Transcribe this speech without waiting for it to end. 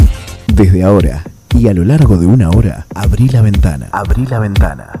Desde ahora y a lo largo de una hora, abrí la ventana. Abrí la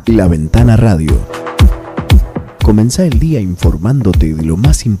ventana. La Ventana Radio. Comenzá el día informándote de lo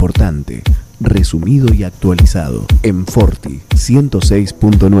más importante, resumido y actualizado, en Forti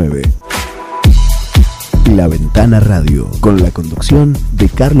 106.9. La Ventana Radio, con la conducción de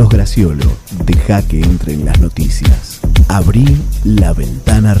Carlos Graciolo. Deja que entren las noticias. Abrí la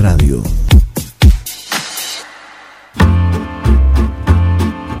Ventana Radio.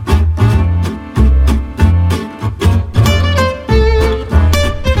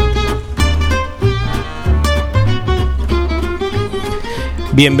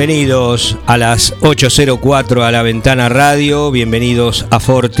 Bienvenidos a las 8:04 a La Ventana Radio, bienvenidos a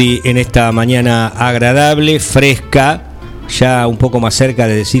Forti en esta mañana agradable, fresca, ya un poco más cerca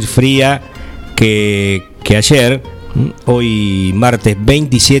de decir fría que ayer. Hoy martes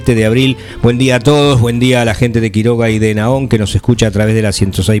 27 de abril, buen día a todos, buen día a la gente de Quiroga y de Naón que nos escucha a través de la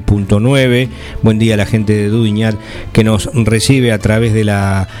 106.9, buen día a la gente de Dudiñat que nos recibe a través de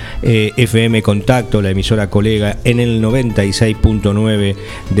la FM Contacto, la emisora colega en el 96.9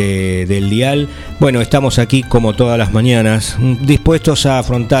 del dial. Bueno, estamos aquí como todas las mañanas, dispuestos a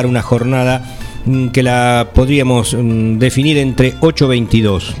afrontar una jornada que la podríamos definir entre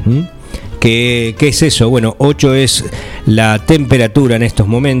 8:22. ¿Qué es eso? Bueno, 8 es la temperatura en estos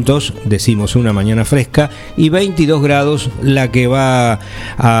momentos, decimos una mañana fresca, y 22 grados la que va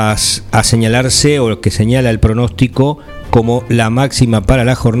a señalarse o que señala el pronóstico como la máxima para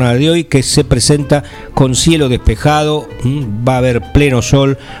la jornada de hoy, que se presenta con cielo despejado, va a haber pleno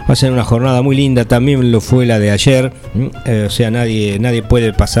sol, va a ser una jornada muy linda, también lo fue la de ayer, o sea, nadie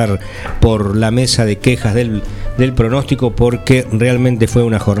puede pasar por la mesa de quejas del pronóstico porque realmente fue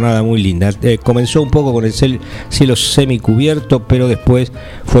una jornada muy linda. Comenzó un poco con el cielo semicubierto, pero después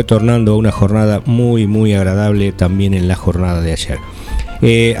fue tornando a una jornada muy, muy agradable también en la jornada de ayer.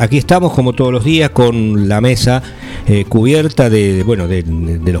 Aquí estamos como todos los días con la mesa cubierta de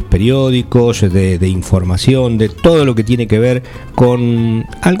los periódicos, de información, de todo lo que tiene que ver con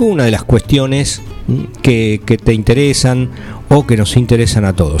alguna de las cuestiones que te interesan o que nos interesan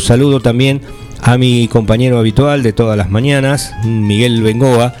a todos. Saludo también a mi compañero habitual de todas las mañanas, Miguel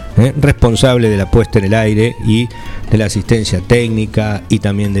Bengoa, responsable de la puesta en el aire y de la asistencia técnica y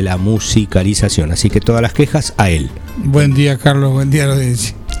también de la musicalización. Así que todas las quejas a él. Buen día, Carlos, buen día a la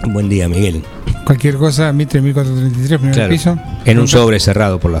audiencia. Buen día, Miguel. Cualquier cosa, Mitre 1433, primer piso. En un sobre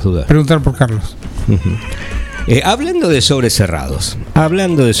cerrado, por las dudas. Preguntar por Carlos. Hablando de sobres cerrados,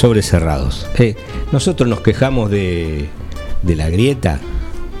 nosotros nos quejamos de la grieta.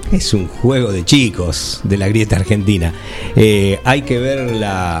 Es un juego de chicos de la grieta argentina. Hay que ver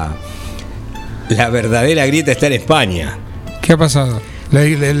la verdadera grieta está en España. ¿Qué ha pasado?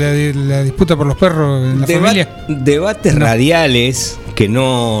 ¿La disputa por los perros en la familia? Debates radiales que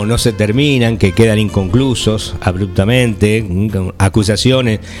no se terminan, que quedan inconclusos abruptamente,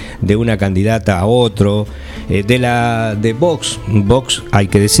 acusaciones de una candidata a otro, de Vox. Vox, hay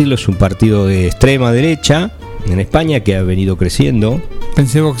que decirlo, es un partido de extrema derecha en España que ha venido creciendo.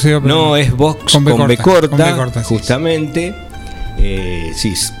 Pensé boxeo, pero no, es Vox con B corta, justamente.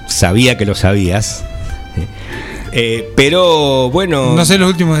 Sí, sabía que lo sabías. Pero bueno, no sé los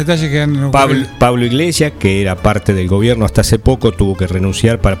últimos detalles que han Pablo Iglesias, que era parte del gobierno hasta hace poco, tuvo que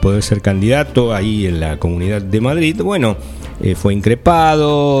renunciar para poder ser candidato ahí en la Comunidad de Madrid. Bueno, fue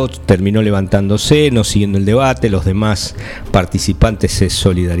increpado, terminó levantándose, no siguiendo el debate. Los demás participantes se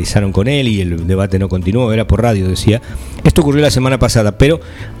solidarizaron con él y el debate no continuó, era por radio, decía. Esto ocurrió la semana pasada, pero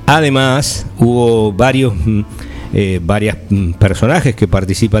además hubo varios personajes que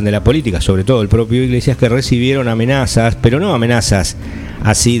participan de la política, sobre todo el propio Iglesias, que recibieron amenazas, pero no amenazas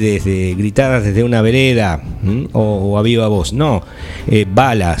así gritadas desde una vereda o a viva voz, no,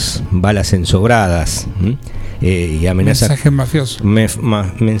 balas ensobradas, y amenazas,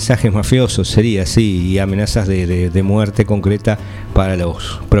 mensajes mafiosos sería así, y amenazas de muerte concreta para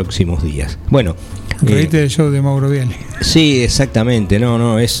los próximos días. Bueno, reíste del show de Mauro Viale. Sí, exactamente,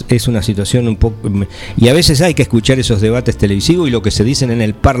 es una situación un poco, y a veces hay que escuchar esos debates televisivos y lo que se dicen en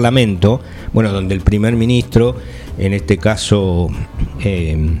el Parlamento, bueno, donde el primer ministro, en este caso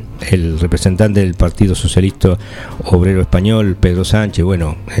el representante del Partido Socialista Obrero Español, Pedro Sánchez,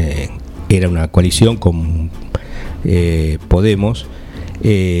 bueno, era una coalición con Podemos,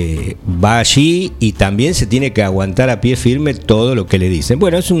 va allí y también se tiene que aguantar a pie firme todo lo que le dicen.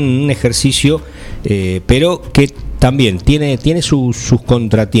 Bueno, es un ejercicio, pero que también tiene sus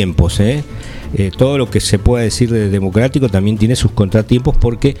contratiempos. Todo lo que se pueda decir de democrático también tiene sus contratiempos,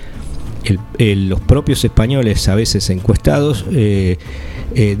 porque los propios españoles, a veces encuestados,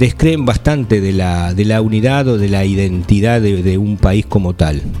 descreen bastante de la unidad o de la identidad de un país como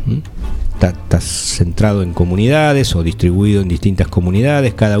tal. está centrado en comunidades o distribuido en distintas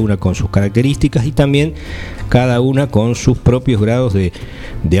comunidades, cada una con sus características y también cada una con sus propios grados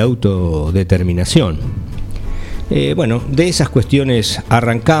de autodeterminación. Bueno, de esas cuestiones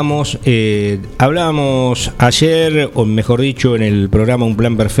arrancamos. Hablábamos ayer, o mejor dicho, en el programa Un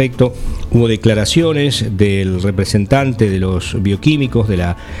Plan Perfecto, hubo declaraciones del representante de los bioquímicos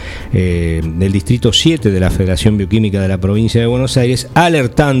del Distrito 7 de la Federación Bioquímica de la Provincia de Buenos Aires,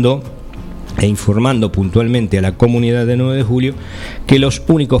 alertando e informando puntualmente a la comunidad de 9 de julio que los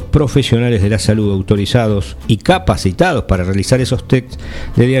únicos profesionales de la salud autorizados y capacitados para realizar esos tests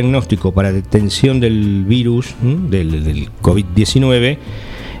de diagnóstico para detención del virus, del COVID-19,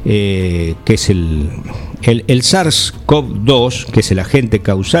 que es el SARS-CoV-2, que es el agente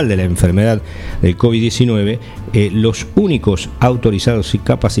causal de la enfermedad del COVID-19, los únicos autorizados y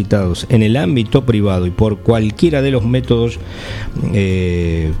capacitados en el ámbito privado y por cualquiera de los métodos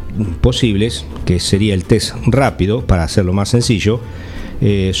posibles, que sería el test rápido, para hacerlo más sencillo,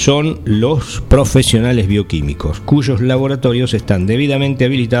 son los profesionales bioquímicos, cuyos laboratorios están debidamente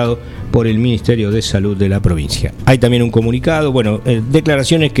habilitados por el Ministerio de Salud de la provincia. Hay también un comunicado,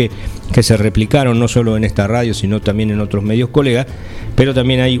 declaraciones que se replicaron no solo en esta radio, sino también en otros medios colegas, pero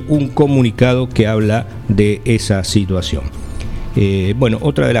también hay un comunicado que habla de esa situación.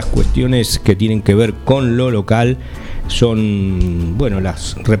 Otra de las cuestiones que tienen que ver con lo local son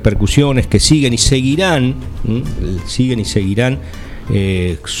las repercusiones que siguen y seguirán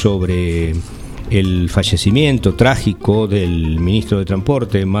sobre el fallecimiento trágico del ministro de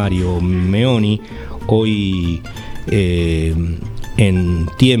Transporte, Mario Meoni, hoy en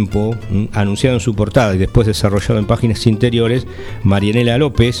tiempo, anunciado en su portada y después desarrollado en páginas interiores. Marianela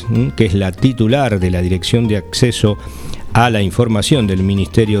López, que es la titular de la Dirección de Acceso a la Información del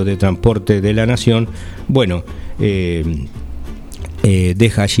Ministerio de Transporte de la Nación,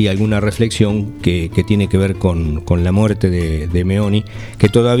 deja allí alguna reflexión que tiene que ver con la muerte de Meoni, que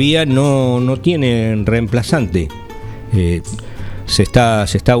todavía no tiene reemplazante. Se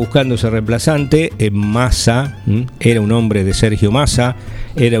está buscando ese reemplazante. Massa era un hombre de Sergio Massa,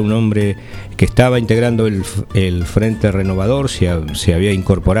 era un hombre que estaba integrando el Frente Renovador, se había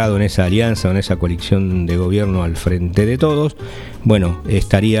incorporado en esa alianza, en esa coalición de gobierno al Frente de Todos.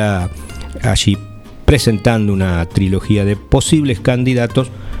 Estaría allí presentando una trilogía de posibles candidatos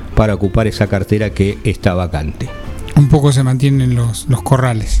para ocupar esa cartera que está vacante. Un poco se mantienen los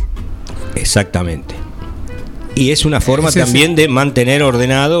corrales. Exactamente. Y es una forma también de mantener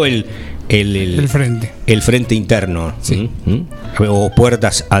ordenado el frente interno, sí. O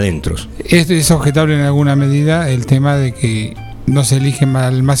puertas adentro. Es objetable en alguna medida el tema de que no se elige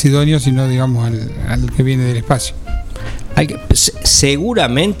al más idóneo, sino digamos al que viene del espacio.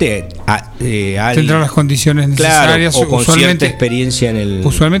 Seguramente tendrá las condiciones necesarias, claro, o con cierta experiencia en el.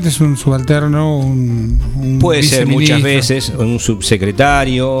 Usualmente es un subalterno, un puede ser muchas veces un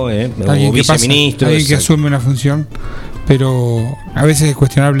subsecretario, o viceministro, alguien que asume una función, pero a veces es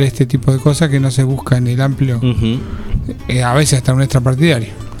cuestionable este tipo de cosas que no se busca en el amplio, a veces hasta un extrapartidario.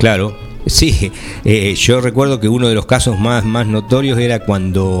 Claro. Sí, yo recuerdo que uno de los casos más notorios era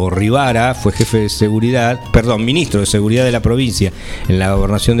cuando Rivara fue ministro de Seguridad de la provincia en la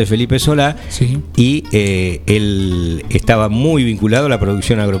gobernación de Felipe Solá, sí. Y él estaba muy vinculado a la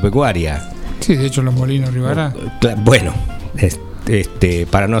producción agropecuaria. Sí, de hecho los molinos Rivara.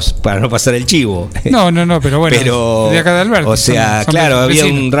 Para no pasar el chivo. No, pero de acá de Alberto. O sea, son había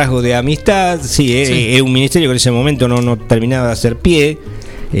vecinos. Un rasgo de amistad, sí. Era un ministerio que en ese momento no terminaba de hacer pie.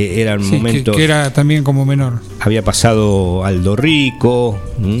 Eran momentos que era también como menor. Había pasado Aldo Rico,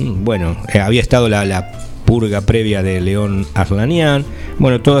 había estado la purga previa de León Arlanián,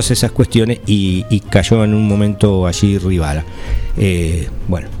 todas esas cuestiones y cayó en un momento allí Rivara.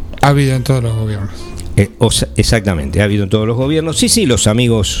 Ha habido en todos los gobiernos. Exactamente, ha habido en todos los gobiernos. Sí, los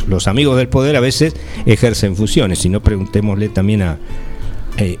amigos del poder a veces ejercen funciones, si no preguntémosle también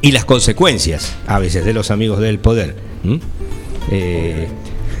y las consecuencias a veces de los amigos del poder.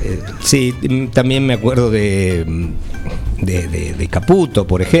 Sí, también me acuerdo de Caputo,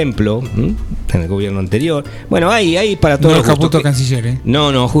 por ejemplo, en el gobierno anterior. Hay para todos los Caputo que... canciller,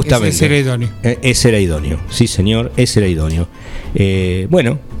 No, justamente. Ese era idóneo. Ese era idóneo, sí señor, ese era idóneo.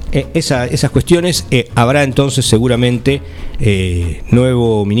 Esas cuestiones, habrá entonces seguramente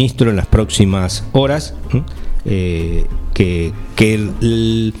nuevo ministro en las próximas horas, que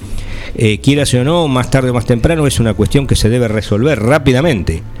quieras o no, más tarde o más temprano, es una cuestión que se debe resolver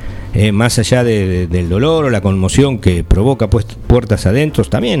rápidamente, más allá del dolor o la conmoción que provoca puertas adentro,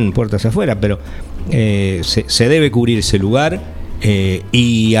 también puertas afuera, pero se debe cubrir ese lugar,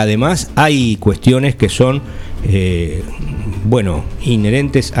 y además hay cuestiones que son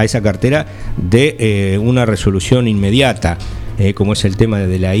inherentes a esa cartera de una resolución inmediata, como es el tema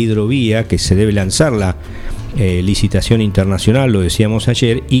de la hidrovía, que se debe lanzar la licitación internacional, lo decíamos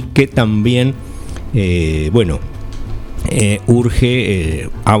ayer, y que también urge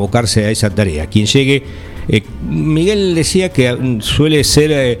abocarse a esa tarea. Quien llegue, Miguel decía que suele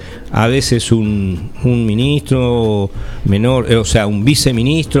ser a veces un ministro menor, o sea, un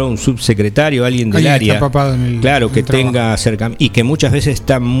viceministro, un subsecretario, alguien del área, claro, que tenga cerca, y que muchas veces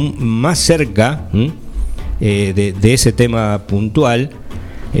está más cerca de ese tema puntual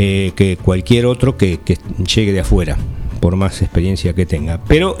que cualquier otro que llegue de afuera, por más experiencia que tenga.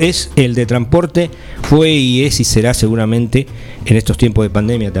 Pero es el de transporte, fue y es y será seguramente en estos tiempos de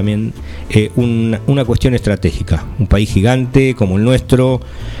pandemia también una cuestión estratégica. Un país gigante como el nuestro,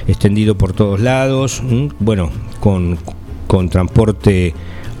 extendido por todos lados, con transporte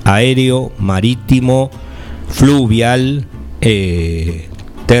aéreo, marítimo, fluvial,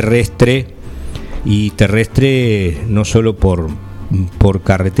 terrestre, y terrestre no solo por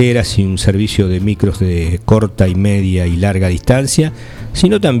carreteras y un servicio de micros de corta y media y larga distancia,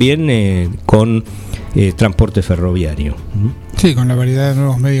 sino también con transporte ferroviario. Sí, con la variedad de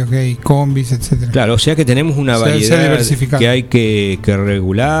nuevos medios que hay, combis, etcétera. Claro, o sea que tenemos una variedad que hay que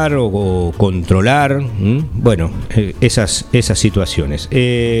regular o controlar. Esas situaciones.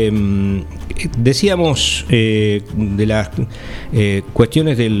 Decíamos de las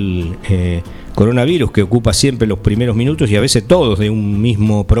cuestiones del coronavirus, que ocupa siempre los primeros minutos y a veces todos de un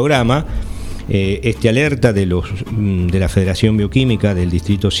mismo programa. Alerta de la Federación Bioquímica del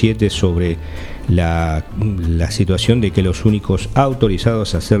Distrito 7 sobre la situación de que los únicos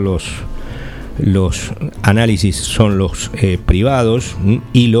autorizados a hacer los análisis son los privados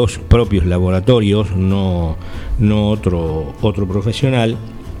y los propios laboratorios, no otro profesional.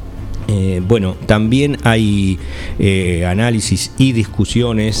 También hay análisis y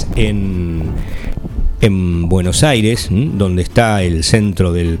discusiones en Buenos Aires, donde está el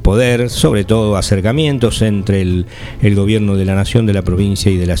centro del poder, sobre todo acercamientos entre el gobierno de la nación, de la provincia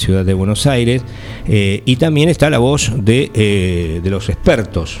y de la ciudad de Buenos Aires, y también está la voz de los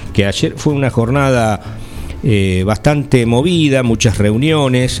expertos, que ayer fue una jornada bastante movida, muchas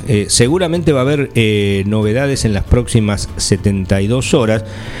reuniones, seguramente va a haber novedades en las próximas 72 horas.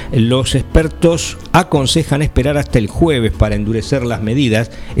 Los expertos aconsejan esperar hasta el jueves para endurecer las medidas,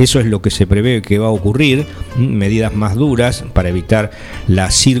 eso es lo que se prevé que va a ocurrir, medidas más duras para evitar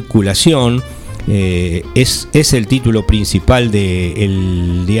la circulación. Es el título principal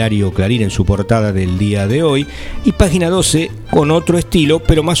del diario Clarín en su portada del día de hoy, y página 12 con otro estilo,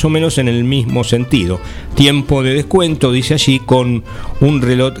 pero más o menos en el mismo sentido. Tiempo de descuento, dice allí, con un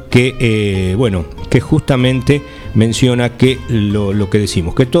reloj que justamente menciona que lo que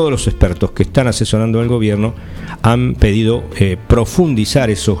decimos, que todos los expertos que están asesorando al gobierno han pedido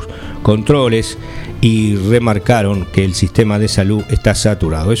profundizar esos controles y remarcaron que el sistema de salud está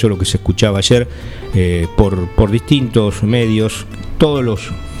saturado. Eso es lo que se escuchaba ayer por distintos medios, todos los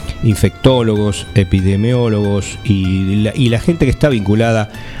infectólogos, epidemiólogos y la gente que está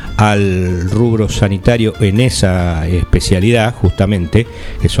vinculada al rubro sanitario en esa especialidad, justamente,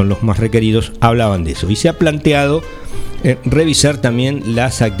 que son los más requeridos, hablaban de eso. Y se ha planteado revisar también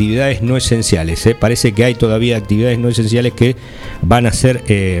las actividades no esenciales. Parece que hay todavía actividades no esenciales que van a ser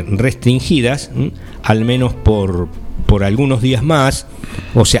restringidas, al menos por algunos días más,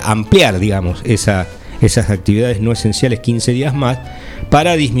 o sea, ampliar, digamos, esas actividades no esenciales 15 días más,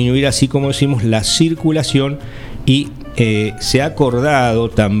 para disminuir, así como decimos, la circulación. Y se ha acordado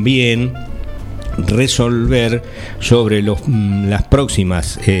también resolver sobre las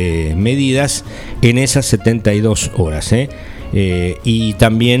próximas medidas en esas 72 horas. Y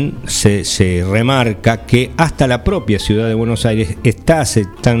también se remarca que hasta la propia ciudad de Buenos Aires está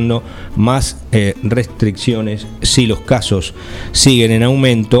aceptando más restricciones si los casos siguen en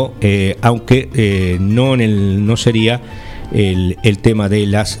aumento, aunque no sería el tema de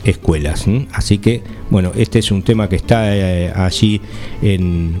las escuelas. Así que, este es un tema que está allí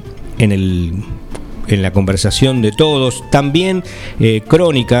en la conversación de todos. También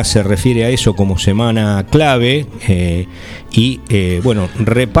Crónica se refiere a eso como semana clave, y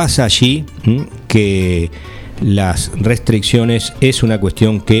repasa allí que las restricciones es una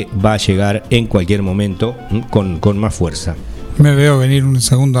cuestión que va a llegar en cualquier momento con más fuerza. Me veo venir un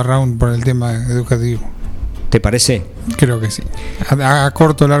segundo round por el tema educativo. ¿Te parece? Creo que sí. A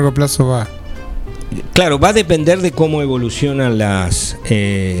corto o largo plazo va. Claro, va a depender de cómo evolucionan las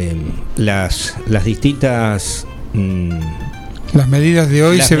distintas Las medidas de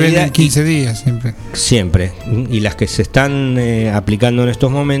hoy se ven en 15 días siempre. Siempre. Y las que se están aplicando en estos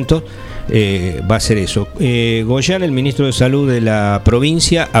momentos va a ser eso. Goyán, el ministro de Salud de la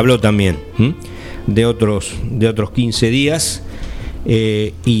provincia, habló también de otros 15 días.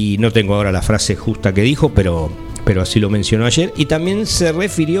 Y no tengo ahora la frase justa que dijo, pero así lo mencionó ayer. Y también se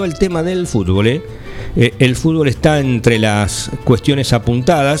refirió al tema del fútbol. El fútbol está entre las cuestiones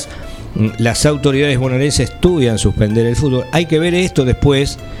apuntadas. Las autoridades bonaerenses estudian suspender el fútbol. Hay que ver esto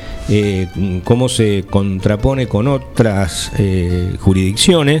después, cómo se contrapone con otras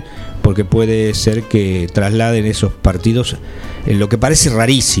jurisdicciones, porque puede ser que trasladen esos partidos, lo que parece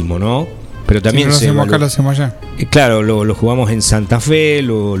rarísimo, ¿no? Pero también si no lo hacemos acá, lo hacemos allá. Claro, lo jugamos en Santa Fe,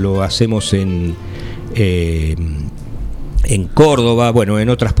 lo hacemos en Córdoba, bueno, en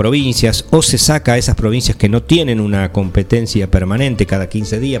otras provincias, o se saca a esas provincias que no tienen una competencia permanente cada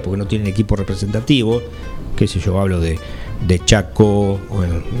 15 días porque no tienen equipo representativo, qué sé yo, hablo de Chaco, o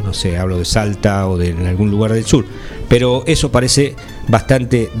no sé, hablo de Salta o en algún lugar del sur, pero eso parece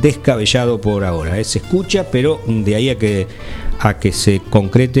bastante descabellado por ahora, se escucha, pero de ahí a que se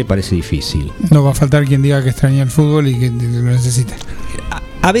concrete parece difícil. No va a faltar quien diga que extraña el fútbol y que lo necesita.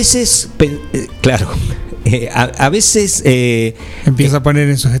 A veces, claro. A veces empieza a poner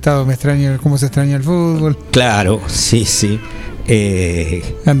en sus estados, me extraña cómo se extraña el fútbol. Claro, sí.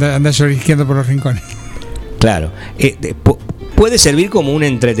 Anda llorisqueando por los rincones. Claro, puede servir como un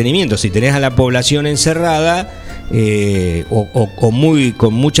entretenimiento si tenés a la población encerrada o muy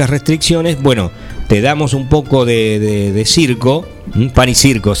con muchas restricciones. Bueno, te damos un poco de circo, pan y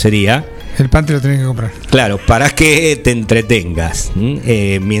circo sería. El pan te lo tenés que comprar. Claro, para que te entretengas.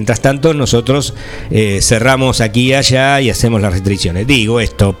 Mientras tanto, nosotros cerramos aquí y allá y hacemos las restricciones. Digo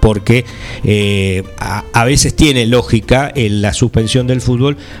esto porque a veces tiene lógica la suspensión del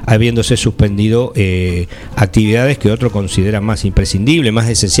fútbol, habiéndose suspendido actividades que otro considera más imprescindibles, más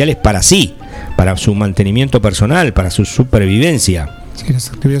esenciales para su mantenimiento personal, para su supervivencia. Sí, las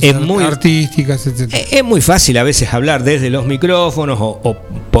actividades artísticas, etc. Es muy fácil a veces hablar desde los micrófonos o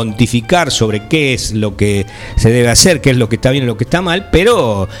pontificar sobre qué es lo que se debe hacer, qué es lo que está bien y lo que está mal,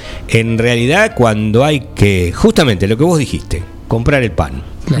 pero en realidad cuando hay que, justamente lo que vos dijiste, comprar el pan.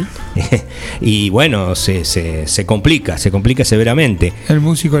 Claro. Y bueno, se complica severamente. El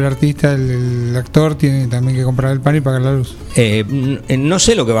músico, el artista, el actor tiene también que comprar el pan y pagar la luz. No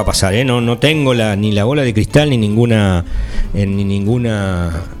sé lo que va a pasar, no tengo ni la bola de cristal ni ninguna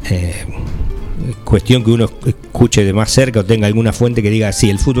cuestión que uno escuche de más cerca o tenga alguna fuente que diga si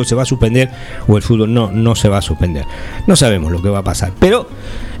el fútbol se va a suspender o el fútbol no se va a suspender. No sabemos lo que va a pasar, pero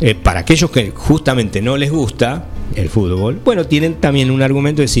para aquellos que justamente no les gusta el fútbol, bueno, tienen también un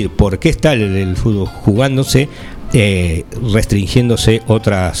argumento de decir por qué está el fútbol jugándose, restringiéndose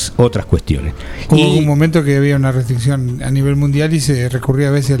otras cuestiones. Hubo un momento que había una restricción a nivel mundial y se recurría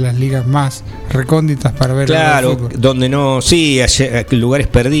a veces a las ligas más recónditas para ver claro, el fútbol. Donde lugares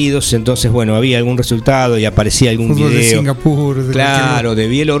perdidos, entonces bueno, había algún resultado y aparecía algún fútbol video de Singapur, de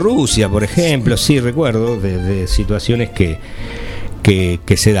Bielorrusia, por ejemplo, sí recuerdo de situaciones que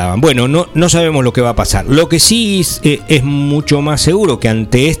se daban. Bueno, no sabemos lo que va a pasar. Lo que sí es mucho más seguro que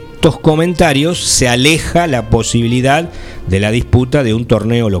ante estos comentarios se aleja la posibilidad de la disputa de un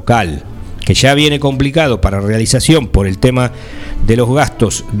torneo local, que ya viene complicado para realización por el tema de los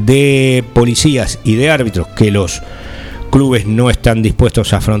gastos de policías y de árbitros que los clubes no están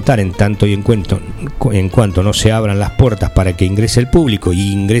dispuestos a afrontar en tanto y en cuanto no se abran las puertas para que ingrese el público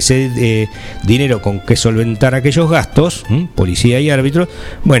y ingrese dinero con que solventar aquellos gastos, policía y árbitros.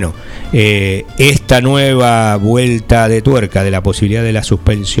 Bueno, esta nueva vuelta de tuerca de la posibilidad de la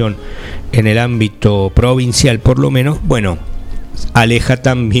suspensión en el ámbito provincial, por lo menos, bueno, aleja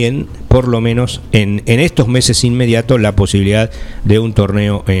también, por lo menos en estos meses inmediatos, la posibilidad de un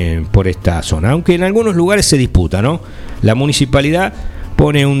torneo por esta zona, aunque en algunos lugares se disputa, ¿no? La municipalidad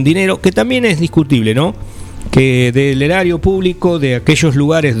pone un dinero que también es discutible, ¿no? Que del erario público de aquellos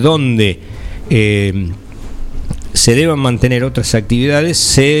lugares donde se deban mantener otras actividades,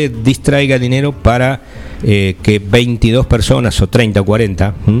 se distraiga dinero para que 22 personas o 30 o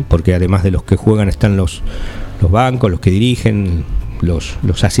 40, porque además de los que juegan están los bancos, los que dirigen,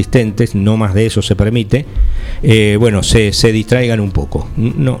 los asistentes, no más de eso se permite, bueno, se distraigan un poco.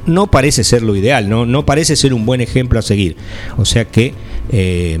 No parece ser lo ideal, no parece ser un buen ejemplo a seguir. O sea que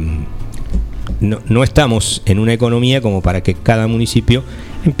no estamos en una economía como para que cada municipio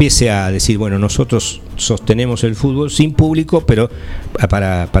empiece a decir, bueno, nosotros sostenemos el fútbol sin público, pero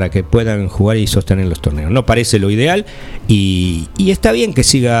para que puedan jugar y sostener los torneos. No parece lo ideal y está bien que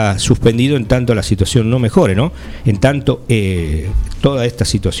siga suspendido en tanto la situación no mejore, ¿no? En tanto toda esta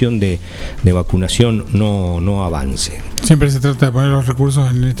situación de vacunación no avance. Siempre se trata de poner los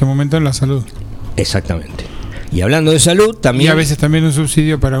recursos en este momento en la salud. Exactamente. Y hablando de salud, también... Y a veces también un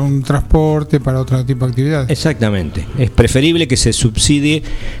subsidio para un transporte, para otro tipo de actividades. Exactamente. Es preferible que se subsidie,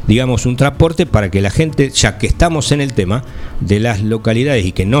 digamos, un transporte para que la gente, ya que estamos en el tema de las localidades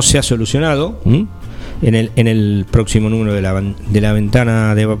y que no se ha solucionado, en el próximo número de la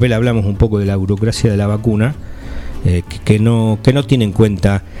Ventana de Papel hablamos un poco de la burocracia de la vacuna, que no tiene en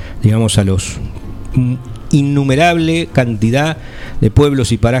cuenta, digamos, a los... innumerable cantidad de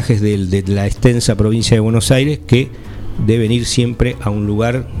pueblos y parajes de la extensa provincia de Buenos Aires que deben ir siempre a un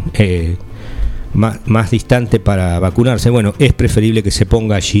lugar más distante para vacunarse. Bueno, es preferible que se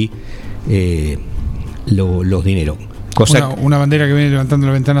ponga allí los dineros. Una bandera que viene levantando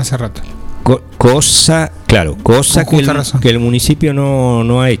la Ventana hace rato. Cosa que el municipio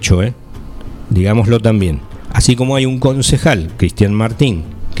no ha hecho, digámoslo también. Así como hay un concejal, Cristian Martín,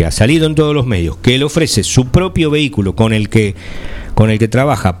 que ha salido en todos los medios, que él ofrece su propio vehículo con el que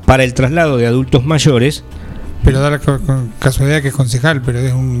trabaja para el traslado de adultos mayores. Pero da la casualidad que es concejal, pero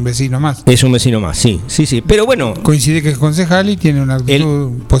es un vecino más. Es un vecino más, sí. Pero bueno, coincide que es concejal y tiene una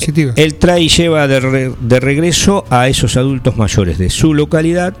actitud positiva. Él trae y lleva de regreso a esos adultos mayores de su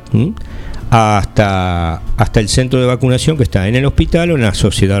localidad hasta el centro de vacunación que está en el hospital o en la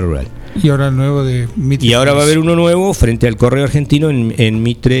sociedad rural. Y ahora el nuevo de Mitre. Y ahora va a haber uno nuevo frente al Correo Argentino en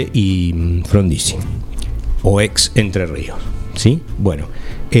Mitre y Frondizi, o ex Entre Ríos, ¿sí? Bueno,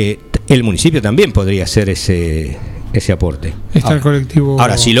 el municipio también podría hacer ese aporte. Está el colectivo.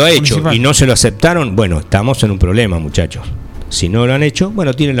 Ahora, si lo ha hecho municipal y no se lo aceptaron, bueno, estamos en un problema, muchachos. Si no lo han hecho,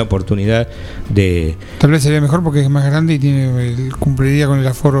 bueno, tienen la oportunidad de... Tal vez sería mejor porque es más grande y cumpliría con el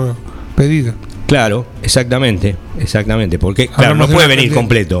aforo pedido. Claro, exactamente, porque claro, no puede venir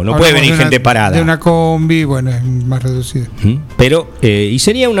completo, no puede venir gente parada. De una combi, bueno, es más reducida. Pero, y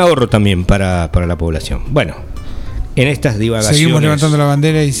sería un ahorro también para la población. Bueno, en estas divagaciones... Seguimos levantando la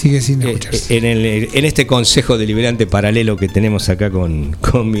bandera y sigue sin escucharse. En este consejo deliberante paralelo que tenemos acá con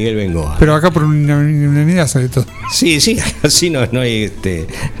Miguel Bengoa. Pero acá por unanimidad sale todo. Sí, así no hay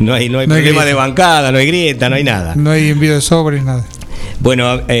problema de bancada, no hay grieta, no hay nada. No hay envío de sobres, nada.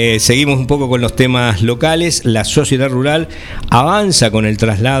 Bueno, seguimos un poco con los temas locales. La sociedad rural avanza con el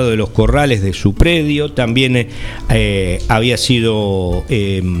traslado de los corrales de su predio. También había sido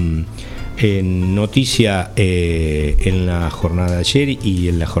noticia en la jornada de ayer y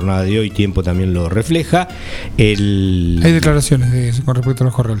en la jornada de hoy. Tiempo también lo refleja. Hay declaraciones con respecto a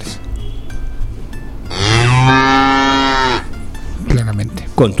los corrales. Claramente.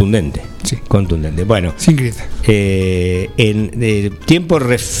 Contundente. Sí. Contundente. Bueno. Sin grieta. En tiempo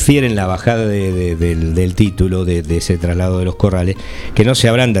refieren la bajada del título de ese traslado de los corrales, que no se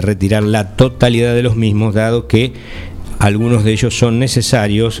habrán de retirar la totalidad de los mismos, dado que algunos de ellos son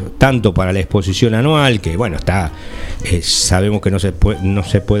necesarios tanto para la exposición anual, que bueno, sabemos que no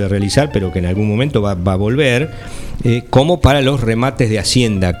se puede realizar, pero que en algún momento va a volver, como para los remates de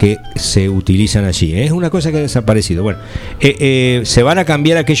hacienda que se utilizan allí. Es una cosa que ha desaparecido. Bueno, se van a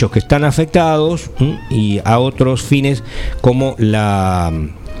cambiar aquellos que están afectados y a otros fines, como la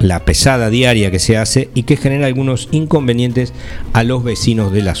pesada diaria que se hace y que genera algunos inconvenientes a los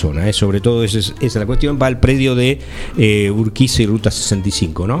vecinos de la zona. Sobre todo esa es la cuestión. Va al predio de Urquiza y Ruta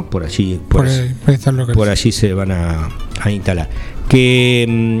 65, ¿no? Por allí se van a instalar.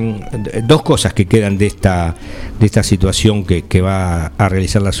 Dos cosas que quedan de esta situación que va a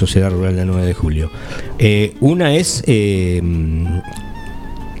realizar la Sociedad Rural del 9 de julio. Una es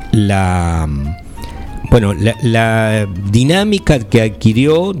la dinámica que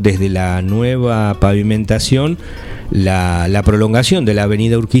adquirió desde la nueva pavimentación la prolongación de la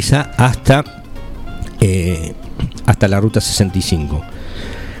avenida Urquiza hasta la ruta 65.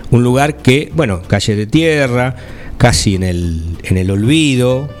 Un lugar que, bueno, calle de tierra, casi en el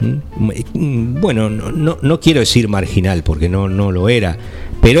olvido. Bueno, no quiero decir marginal porque no lo era.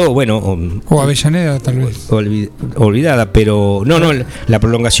 Pero bueno, o Avellaneda tal vez olvidada, pero no, la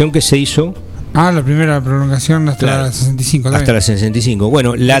prolongación que se hizo. La primera prolongación hasta la 65. Hasta la 65.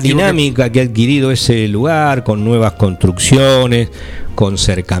 Bueno, la dinámica que ha adquirido ese lugar, con nuevas construcciones, con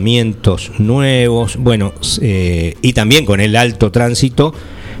cercamientos nuevos, bueno, y también con el alto tránsito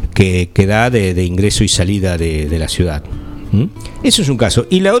que da de ingreso y salida de la ciudad. Eso es un caso.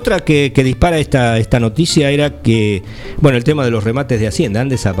 Y la otra que dispara esta noticia era que, bueno, el tema de los remates de Hacienda han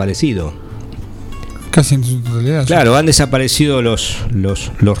desaparecido. Casi en su totalidad. Claro, han desaparecido los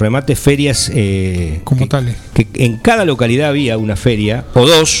remates ferias. Como tales. Que en cada localidad había una feria o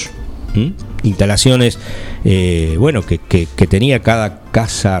dos instalaciones, que tenía cada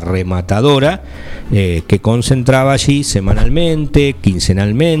casa rematadora, que concentraba allí semanalmente,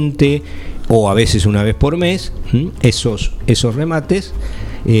 quincenalmente o a veces una vez por mes esos remates.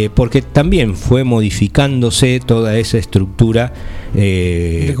 Porque también fue modificándose toda esa estructura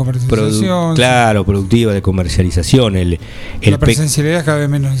de comercialización, productiva de comercialización. La presencialidad es cada vez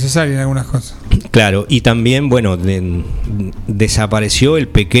menos necesaria en algunas cosas. Claro, y también, desapareció el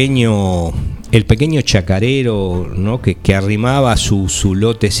pequeño chacarero, ¿no? que arrimaba su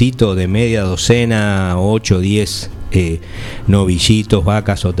lotecito de media docena, 8 o 10 novillitos,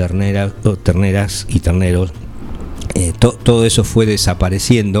 vacas o terneras y terneros. Todo eso fue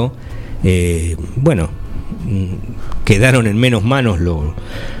desapareciendo. Quedaron en menos manos los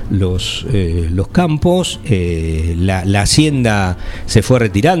campos. La hacienda se fue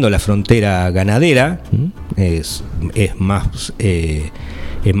retirando, la frontera ganadera es más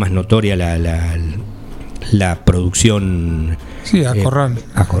notoria la producción. Sí, a corral.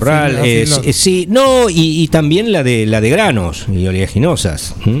 Sí, no, y también la de granos y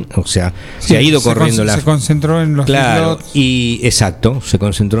oleaginosas. O sea, se ha ido corriendo se concentró en los feedlots. Exacto, se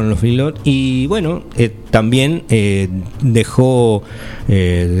concentró en los feedlots. Y también dejó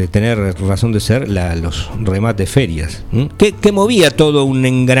de tener razón de ser los remates ferias, que movía todo un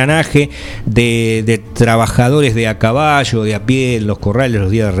engranaje de trabajadores de a caballo, de a pie, en los corrales,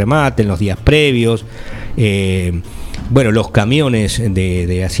 los días de remate, en los días previos. Los camiones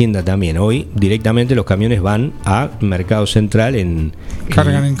de Hacienda también. Hoy directamente los camiones van a Mercado Central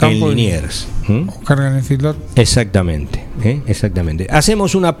cargan en campo, en Liniers. O cargan en feedlot. Exactamente.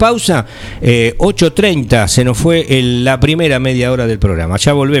 Hacemos una pausa. 8:30 se nos fue la primera media hora del programa.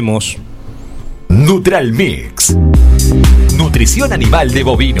 Ya volvemos. Neutral Mix. Nutrición animal de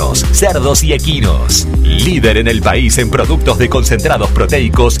bovinos, cerdos y equinos. Líder en el país en productos de concentrados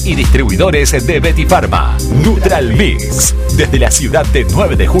proteicos y distribuidores de Betifarma. Neutral Mix. Desde la ciudad de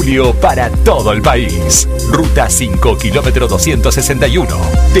 9 de julio para todo el país. Ruta 5, kilómetro 261.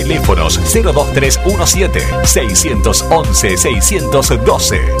 Teléfonos 02317 611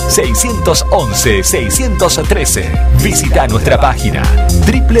 612 611 613. Visita nuestra página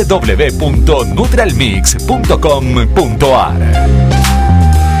www.neutralmix.com.ar.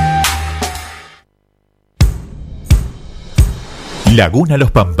 Laguna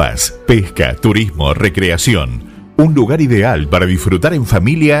Los Pampas, pesca, turismo, recreación. Un lugar ideal para disfrutar en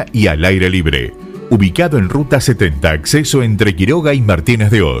familia y al aire libre. Ubicado en Ruta 70, acceso entre Quiroga y Martínez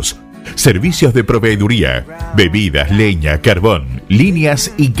de Hoz. Servicios de proveeduría, bebidas, leña, carbón,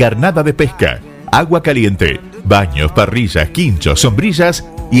 líneas y carnada de pesca. Agua caliente, baños, parrillas, quinchos, sombrillas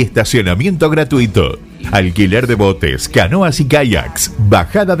y estacionamiento gratuito. Alquiler de botes, canoas y kayaks,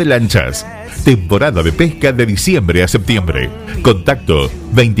 bajada de lanchas. Temporada de pesca de diciembre a septiembre. Contacto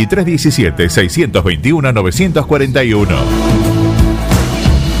 2317-621-941.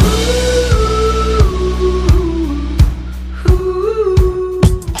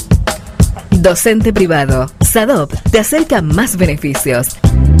 Docente privado. SADOP te acerca más beneficios.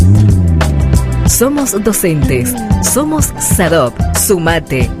 Somos docentes. Somos SADOP.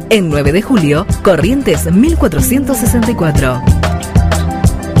 Sumate. En 9 de julio, Corrientes 1464.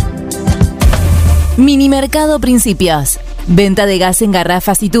 Minimercado Principios. Venta de gas en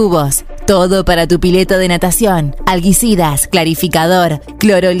garrafas y tubos. Todo para tu pileta de natación. Alguicidas, clarificador,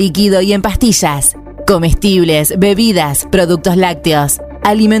 cloro líquido y en pastillas. Comestibles, bebidas, productos lácteos.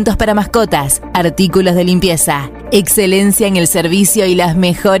 Alimentos para mascotas, artículos de limpieza. Excelencia en el servicio y las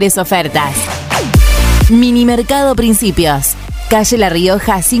mejores ofertas. Minimercado Principios. Calle La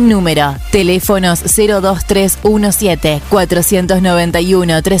Rioja sin número. Teléfonos 02317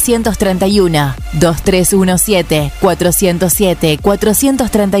 491 331 2317 407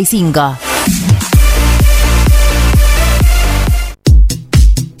 435.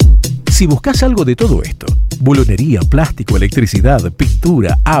 Si buscas algo de todo esto, bolonería, plástico, electricidad,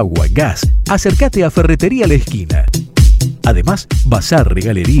 pintura, agua, gas, acércate a Ferretería La Esquina. Además, bazar,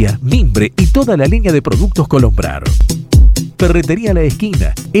 regalería, mimbre y toda la línea de productos Colombrar. Ferretería La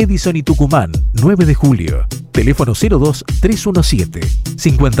Esquina, Edison y Tucumán, 9 de julio. Teléfono 02317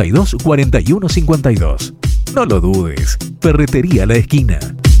 52 41 52. No lo dudes. Ferretería La Esquina.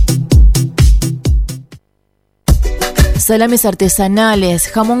 Salames artesanales,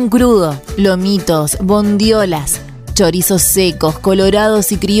 jamón crudo, lomitos, bondiolas, chorizos secos,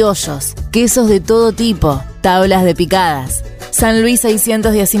 colorados y criollos, quesos de todo tipo, tablas de picadas. San Luis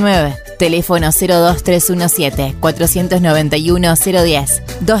 619, Teléfono 02317-491-010,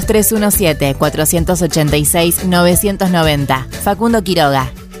 2317-486-990. Facundo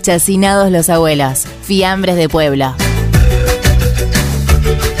Quiroga. Chacinados los abuelos. Fiambres de pueblo.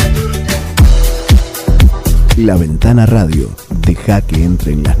 La Ventana Radio. Deja que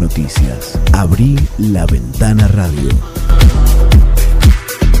entren las noticias. Abrí La Ventana Radio.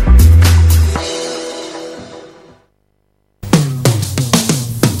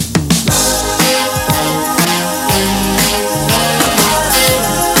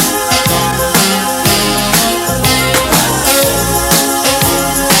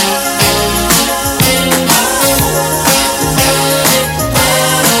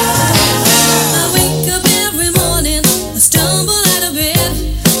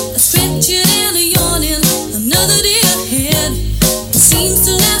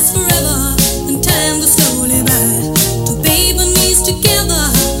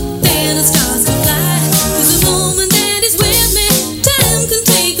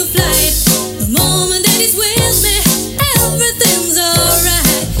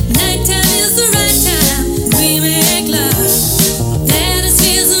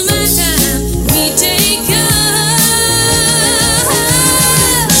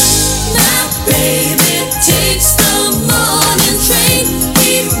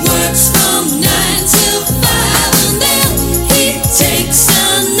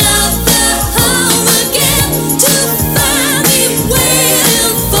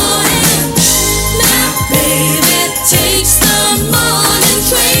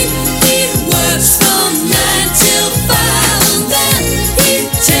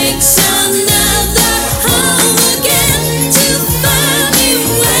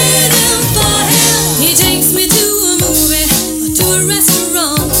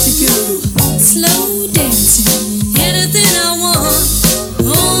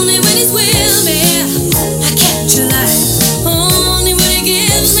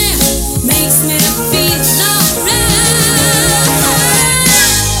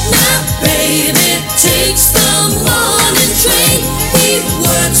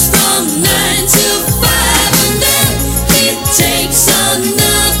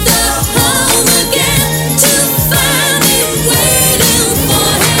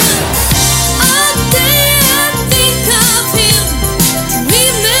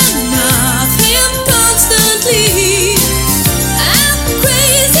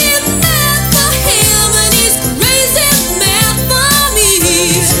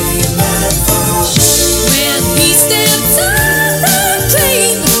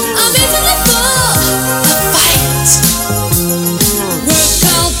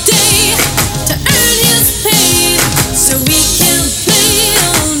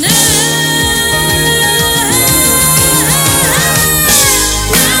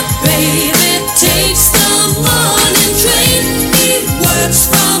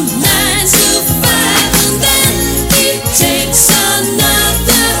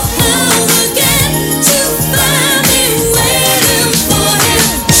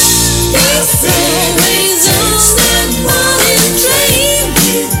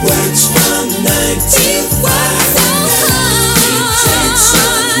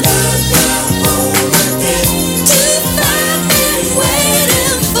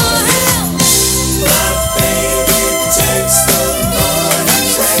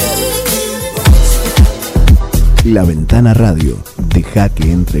 La Ventana Radio. Deja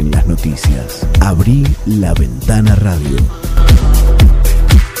que entren las noticias. Abrí La Ventana Radio.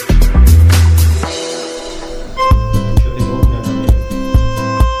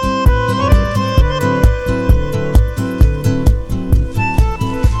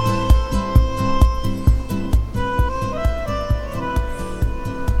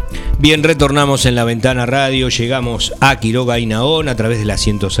 Bien, retornamos en La Ventana Radio, llegamos a Quiroga y Nahón a través de la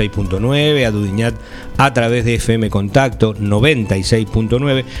 106.9, a Dudiñat a través de FM Contacto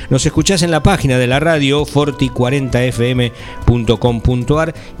 96.9. Nos escuchás en la página de la radio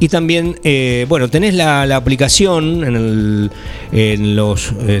forti40fm.com.ar y también, tenés la aplicación en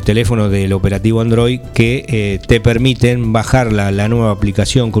los teléfonos del operativo Android que te permiten bajar la nueva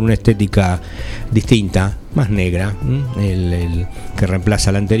aplicación con una estética distinta, más negra, el que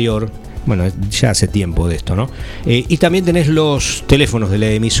reemplaza la anterior. Bueno, ya hace tiempo de esto, ¿no? Y también tenés los teléfonos de la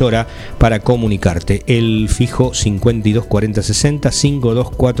emisora para comunicarte. El fijo 524060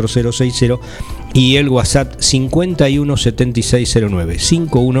 524060 y el WhatsApp 517609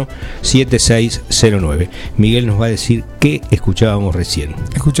 517609. Miguel nos va a decir qué escuchábamos recién.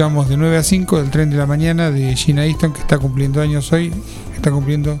 Escuchábamos de 9 a 5 el tren de la mañana de Gina Easton, que está cumpliendo años hoy. Está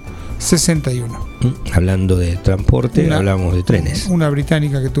cumpliendo 61. Hablando de transporte, hablamos de trenes. Una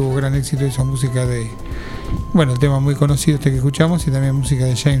británica que tuvo gran éxito, hizo música de, bueno, el tema muy conocido que escuchamos, y también música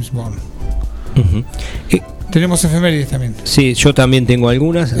de James Bond. Tenemos efemérides también. Sí, yo también tengo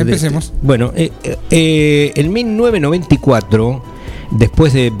algunas. Empecemos. Bueno, en 1994,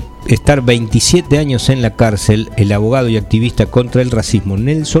 después de estar 27 años en la cárcel, el abogado y activista contra el racismo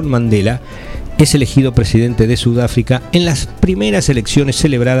Nelson Mandela es elegido presidente de Sudáfrica en las primeras elecciones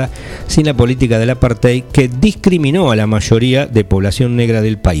celebradas sin la política del apartheid que discriminó a la mayoría de población negra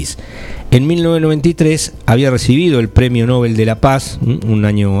del país. En 1993 había recibido el Premio Nobel de la Paz, un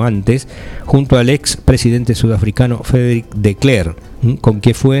año antes, junto al ex presidente sudafricano Frederick de Klerk, con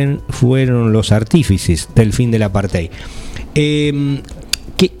quien fueron los artífices del fin del apartheid.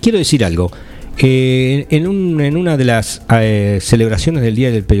 Quiero decir algo. En una de las celebraciones del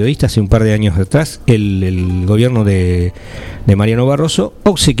Día del Periodista hace un par de años atrás, el gobierno de Mariano Barroso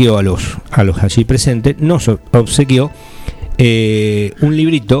obsequió a los allí presentes, nos obsequió un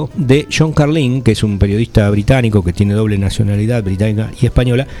librito de John Carlin, que es un periodista británico que tiene doble nacionalidad, británica y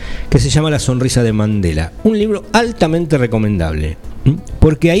española, que se llama La sonrisa de Mandela. Un libro altamente recomendable,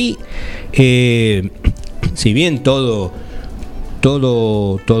 porque ahí, si bien todo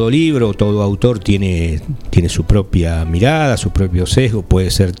libro, todo autor tiene su propia mirada, su propio sesgo,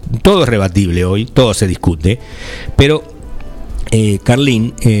 puede ser, todo es rebatible hoy, todo se discute, pero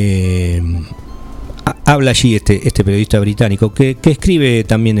Carlin habla allí, este periodista británico, que escribe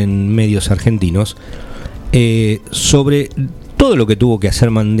también en medios argentinos, sobre todo lo que tuvo que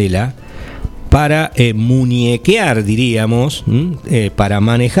hacer Mandela para muñequear, diríamos, para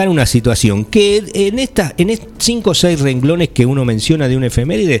manejar una situación que en 5 o 6 renglones que uno menciona de un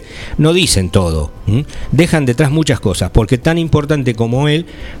efeméride no dicen todo, dejan detrás muchas cosas, porque tan importante como él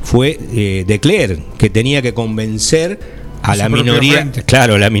fue de Klerk, que tenía que convencer a la minoría,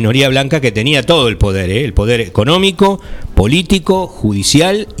 claro, la minoría blanca, que tenía todo el poder económico, político,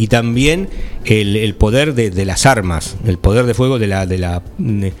 judicial, y también el poder de las armas, el poder de fuego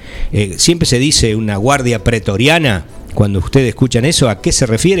siempre se dice una guardia pretoriana. Cuando ustedes escuchan eso, ¿a qué se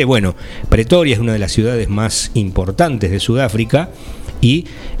refiere? Bueno, Pretoria es una de las ciudades más importantes de Sudáfrica, y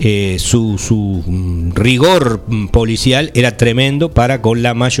su rigor policial era tremendo para con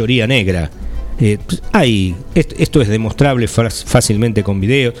la mayoría negra. Esto es demostrable fácilmente con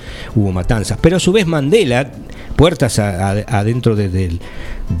videos, hubo matanzas, pero a su vez Mandela, puertas adentro de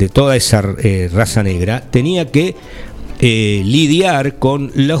toda esa raza negra, tenía que lidiar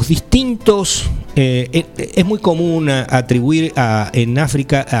con los distintos, es muy común atribuir en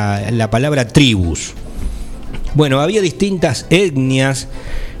África la palabra tribus. Bueno, había distintas etnias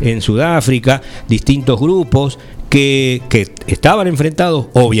en Sudáfrica, distintos grupos que estaban enfrentados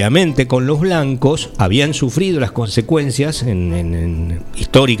obviamente con los blancos, habían sufrido las consecuencias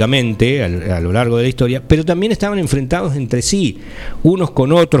históricamente a lo largo de la historia, pero también estaban enfrentados entre sí, unos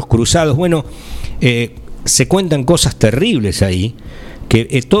con otros, cruzados. Bueno, se cuentan cosas terribles ahí, que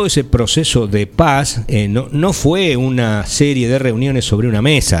todo ese proceso de paz no fue una serie de reuniones sobre una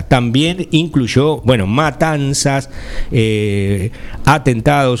mesa, también incluyó, bueno, matanzas,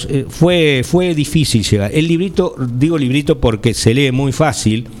 atentados, fue difícil llegar. El librito, digo librito porque se lee muy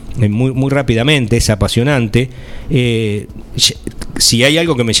fácil, muy rápidamente, es apasionante. Si hay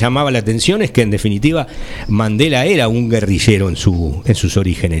algo que me llamaba la atención es que en definitiva Mandela era un guerrillero en sus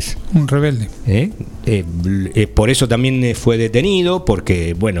orígenes. Un rebelde. Por eso también fue detenido,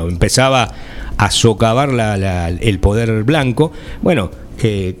 porque bueno, empezaba a socavar el poder blanco. Bueno,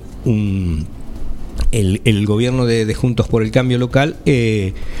 el gobierno de Juntos por el Cambio local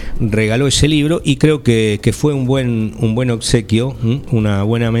regaló ese libro, y creo que fue un buen obsequio, una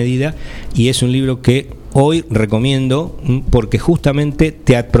buena medida, y es un libro que hoy recomiendo porque justamente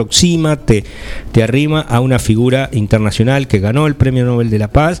te aproxima, te arrima a una figura internacional que ganó el Premio Nobel de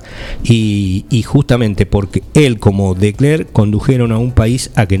la Paz, y justamente porque él como de Klerk condujeron a un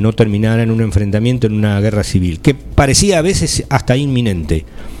país a que no terminara en un enfrentamiento, en una guerra civil, que parecía a veces hasta inminente.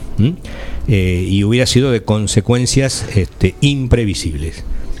 Y hubiera sido de consecuencias imprevisibles.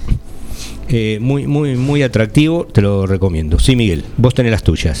 Muy atractivo, te lo recomiendo. Sí, Miguel, vos tenés las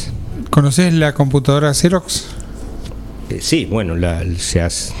tuyas. ¿Conocés la computadora Xerox? Sí, bueno,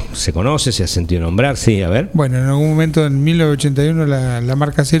 se conoce, se ha sentido nombrar, sí, a ver. Bueno, en algún momento en 1981 la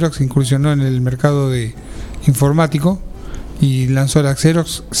marca Xerox incursionó en el mercado de informático y lanzó la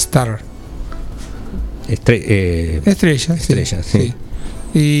Xerox Star. Estrella, sí.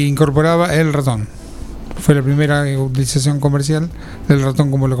 Y incorporaba el ratón. Fue la primera utilización comercial del ratón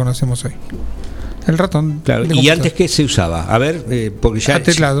como lo conocemos hoy. El ratón. Claro. ¿Y antes qué se usaba? A ver, porque ya a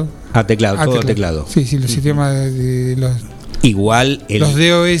teclado. A teclado. Sí, los sistemas de Igual los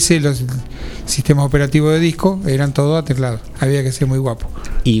DOS, los sistemas operativos de disco, eran todo a teclado. Había que ser muy guapo.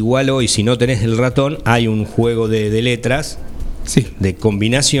 Igual hoy, si no tenés el ratón, hay un juego de letras, sí, de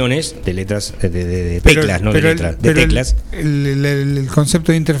combinaciones, de letras, de teclas, no de letras, de teclas. El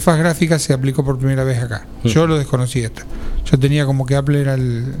concepto de interfaz gráfica se aplicó por primera vez acá. Yo lo desconocí esto. Yo tenía como que Apple era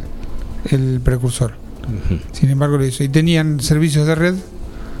el precursor. Sin embargo, lo hizo. Y tenían servicios de red,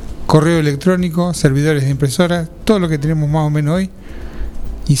 correo electrónico, servidores de impresora, todo lo que tenemos más o menos hoy,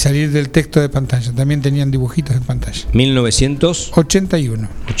 y salir del texto de pantalla. También tenían dibujitos en pantalla. 1981.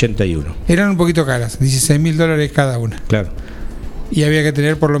 Eran un poquito caras, $16,000 cada una. Claro. Y había que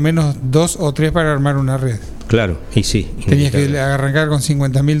tener por lo menos 2 o 3 para armar una red. Claro, y sí. Tenías que arrancar con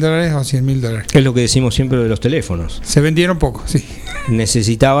 $50,000 o $100,000. Es lo que decimos siempre de los teléfonos. Se vendieron poco, sí.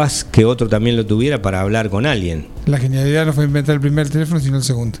 Necesitabas que otro también lo tuviera para hablar con alguien. La genialidad no fue inventar el primer teléfono, sino el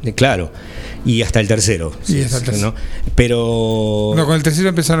segundo. Claro, y hasta el tercero. Y hasta el tercero. ¿No? Pero... No, con el tercero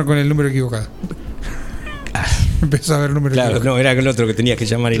empezaron con el número equivocado. Empezó a haber número equivocado. Claro, no, era el otro que tenías que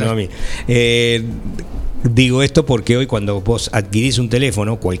llamar y no a mí. Digo esto porque hoy cuando vos adquirís un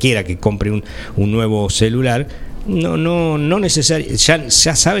teléfono, cualquiera que compre un nuevo celular, no necesariamente,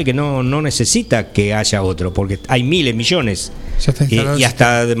 ya sabe que no necesita que haya otro, porque hay miles, millones. Ya está instalado y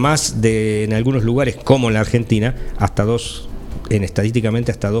hasta además en algunos lugares como en la Argentina, hasta 2,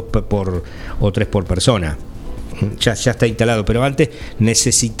 estadísticamente hasta 2 o 3 por persona. Ya está instalado, pero antes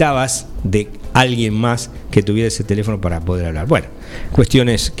necesitabas de alguien más que tuviera ese teléfono para poder hablar. Bueno,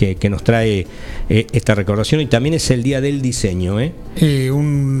 cuestiones que nos trae esta recordación, y también es el día del diseño.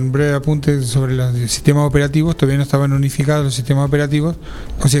 Un breve apunte sobre los sistemas operativos. Todavía no estaban unificados los sistemas operativos,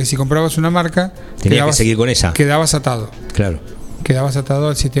 o sea que si comprabas una marca tenías que seguir con esa. Quedabas atado. Claro. Quedabas atado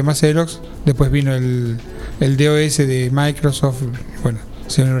al sistema Xerox. Después vino el DOS de Microsoft. Bueno,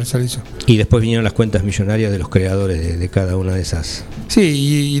 se universalizó. Y después vinieron las cuentas millonarias de los creadores de cada una de esas. Sí,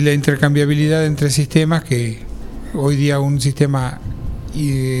 y la intercambiabilidad entre sistemas, que hoy día un sistema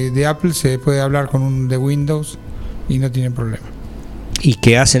de Apple se puede hablar con un de Windows y no tiene problema. Y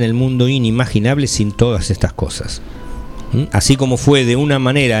que hacen el mundo inimaginable sin todas estas cosas. Así como fue de una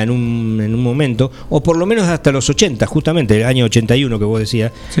manera en un momento, o por lo menos hasta los 80, justamente el año 81 que vos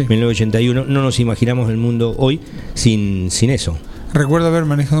decías, sí. 1981, no nos imaginamos el mundo hoy sin eso. Recuerdo haber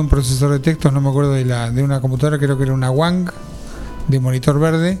manejado un procesador de textos, no me acuerdo de una computadora, creo que era una Wang de monitor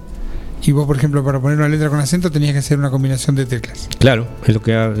verde, y vos, por ejemplo, para poner una letra con acento tenías que hacer una combinación de teclas. Claro, es lo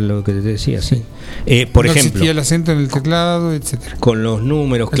que te decía, sí. Por no ejemplo, existía el acento en el teclado, etcétera. Con los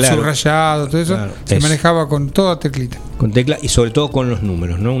números, el subrayado, todo eso, claro, se manejaba con toda teclita. Con tecla y sobre todo con los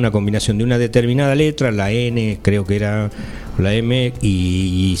números, ¿no? Una combinación de una determinada letra, la N, creo que era la M,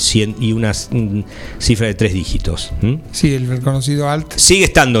 y una cifra de 3 dígitos. Sí, el conocido alt. Sigue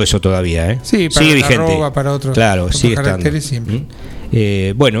estando eso todavía, Sí, para sigue vigente. Arroba, para otros, claro, sigue caracteres estando.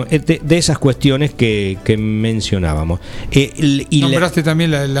 Siempre. Bueno, de esas cuestiones que mencionábamos. Nombraste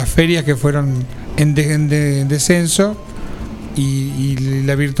también las ferias que fueron en descenso, y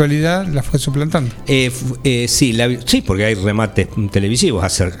la virtualidad la fue suplantando. Sí, porque hay remates televisivos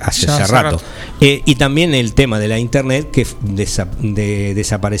hace rato. Y también el tema de la internet, que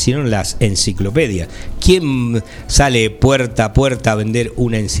desaparecieron las enciclopedias. ¿Quién sale puerta a puerta a vender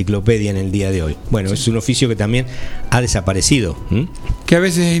una enciclopedia en el día de hoy? Bueno, sí. Es un oficio que también ha desaparecido. Que a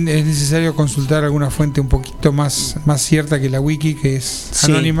veces es necesario consultar alguna fuente un poquito más cierta que la wiki, que es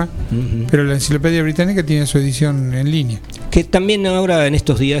anónima, sí. Pero la enciclopedia británica tiene su edición en línea. Que también ahora en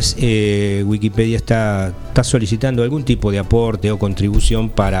estos días Wikipedia está solicitando algún tipo de aporte o contribución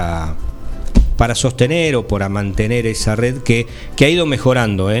para sostener o para mantener esa red que ha ido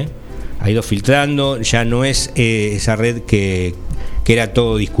mejorando, ha ido filtrando, ya no es esa red que era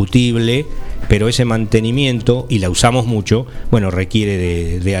todo discutible, pero ese mantenimiento, y la usamos mucho, bueno,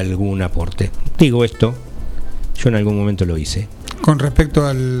 requiere de algún aporte. Digo esto, yo en algún momento lo hice. Con respecto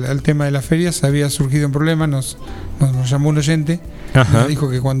al tema de las ferias, había surgido un problema, nos llamó un oyente, nos dijo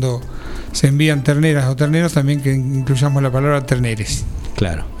que cuando se envían terneras o terneros, también que incluyamos la palabra terneres.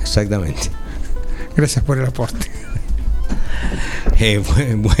 Claro, exactamente. Gracias por el aporte.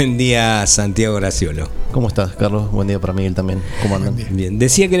 Buen día, Santiago Graciolo. ¿Cómo estás, Carlos? Buen día para Miguel también. ¿Cómo andan? Bien.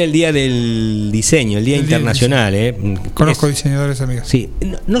 Decía que era el día del diseño, el día internacional. Conozco diseñadores, amigos. Sí,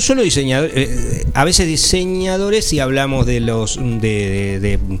 no solo diseñadores, a veces diseñadores, y hablamos de los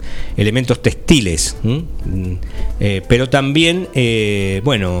de elementos textiles, pero también,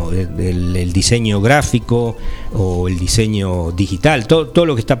 el diseño gráfico o el diseño digital, todo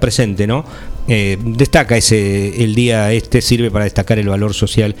lo que está presente, ¿no? Destaca el día sirve para destacar el valor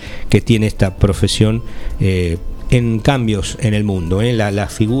social que tiene esta profesión en cambios en el mundo.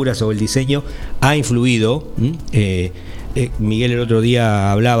 Las figuras o el diseño ha influido Miguel el otro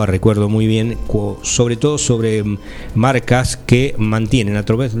día hablaba, recuerdo muy bien, sobre todo sobre marcas que mantienen a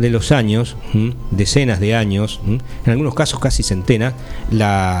través de los años, decenas de años, en algunos casos casi centenas,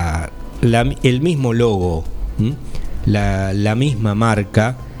 el mismo logo, la misma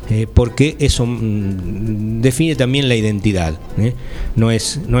marca, porque eso define también la identidad. No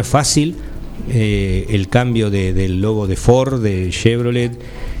es fácil el cambio del logo de Ford, de Chevrolet,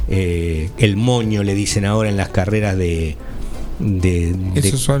 el moño le dicen ahora en las carreras de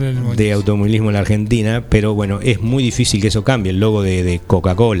automovilismo en la Argentina, pero bueno, es muy difícil que eso cambie. El logo de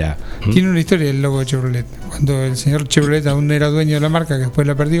Coca-Cola tiene una historia, el logo de Chevrolet. Cuando el señor Chevrolet aún era dueño de la marca, que después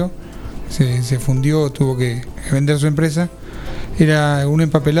la perdió, se fundió, tuvo que vender su empresa. Era un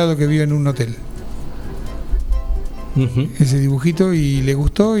empapelado que vio en un hotel, ese dibujito, y le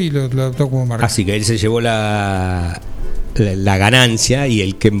gustó y lo adoptó como marca. Así que él se llevó la ganancia, y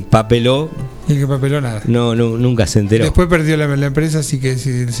el que empapeló nada. No, nunca se enteró. Después perdió la empresa, así que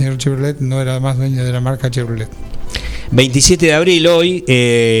el señor Chevrolet no era más dueño de la marca Chevrolet. 27 de abril hoy,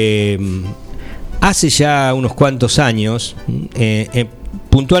 hace ya unos cuantos años,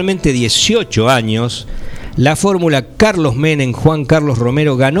 puntualmente 18 años, la fórmula Carlos Menem, Juan Carlos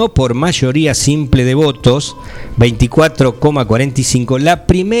Romero ganó por mayoría simple de votos, 24,45, la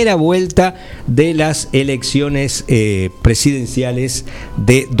primera vuelta de las elecciones presidenciales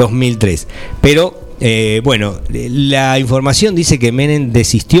de 2003. Pero bueno, la información dice que Menem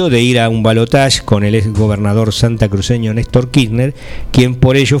desistió de ir a un balotaje con el ex gobernador santacruceño Néstor Kirchner, quien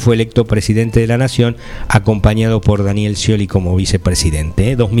por ello fue electo presidente de la nación, acompañado por Daniel Scioli como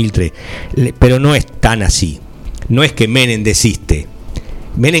vicepresidente, 2003. Pero no es tan así. No es que Menem desiste.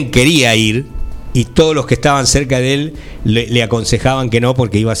 Menem quería ir, y todos los que estaban cerca de él le aconsejaban que no,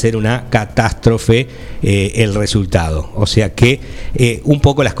 porque iba a ser una catástrofe el resultado. O sea que un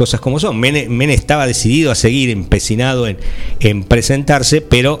poco las cosas como son. Menem estaba decidido a seguir, empecinado en presentarse,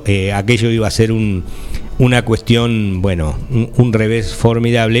 pero aquello iba a ser una cuestión, bueno, un revés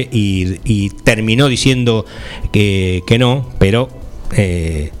formidable, y terminó diciendo que no, pero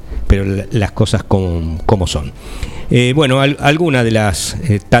las cosas como son. Bueno, alguna de las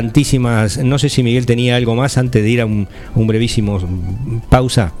tantísimas. No sé si Miguel tenía algo más antes de ir a un brevísimo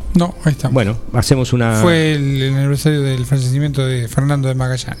pausa. No, ahí estamos. Bueno, hacemos una. Fue el aniversario del fallecimiento de Fernando de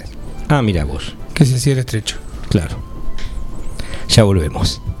Magallanes. Ah, mira vos. Que se hacía el estrecho. Claro. Ya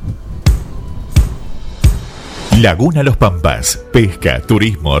volvemos. Laguna Los Pampas, pesca,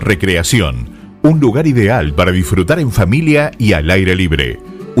 turismo, recreación. Un lugar ideal para disfrutar en familia y al aire libre.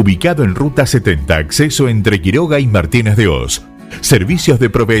 Ubicado en Ruta 70, acceso entre Quiroga y Martínez de Hoz. Servicios de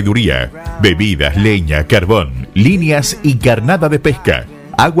proveeduría, bebidas, leña, carbón, líneas y carnada de pesca.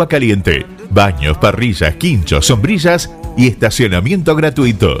 Agua caliente, baños, parrillas, quinchos, sombrillas y estacionamiento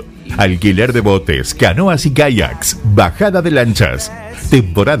gratuito. Alquiler de botes, canoas y kayaks, bajada de lanchas.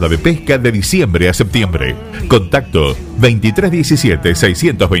 Temporada de pesca de diciembre a septiembre. Contacto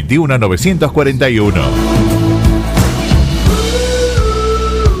 2317-621-941.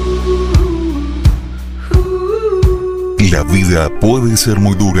 La vida puede ser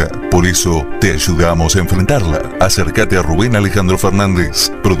muy dura, por eso te ayudamos a enfrentarla. Acércate a Rubén Alejandro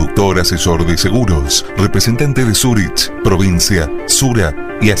Fernández, productor asesor de seguros, representante de Zurich, provincia, Sura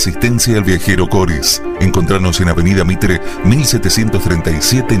y asistencia al viajero Coris. Encontrarnos en Avenida Mitre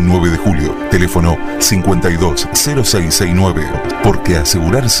 1737, 9 de julio. Teléfono 520669. Porque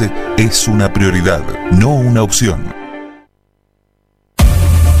asegurarse es una prioridad, no una opción.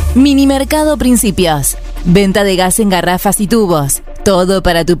 Minimercado Principios. Venta de gas en garrafas y tubos. Todo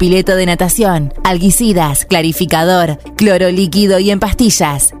para tu pileta de natación. Alguicidas, clarificador, cloro líquido y en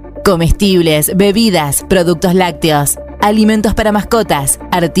pastillas. Comestibles, bebidas, productos lácteos. Alimentos para mascotas,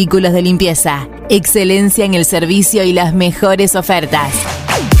 artículos de limpieza. Excelencia en el servicio y las mejores ofertas.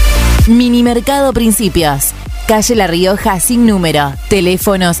 Minimercado Principios. Calle La Rioja sin número.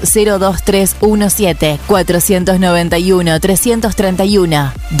 Teléfonos 02317 491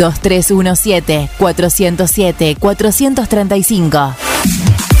 331 2317 407 435.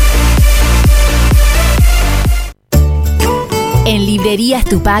 En Librerías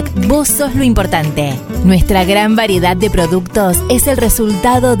Tupac, vos sos lo importante. Nuestra gran variedad de productos es el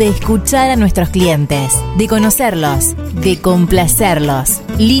resultado de escuchar a nuestros clientes, de conocerlos, de complacerlos.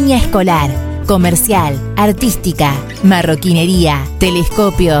 Línea escolar, comercial, artística, marroquinería,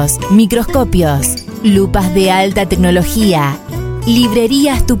 telescopios, microscopios, lupas de alta tecnología.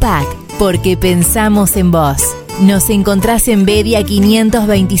 Librerías Tupac, porque pensamos en vos. Nos encontrás en Bedia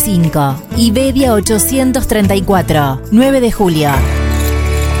 525 y Bedia 834, 9 de julio.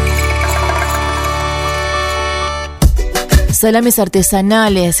 Salames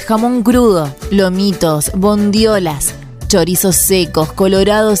artesanales, jamón crudo, lomitos, bondiolas. chorizos secos,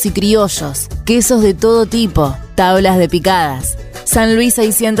 colorados y criollos, quesos de todo tipo, tablas de picadas. San Luis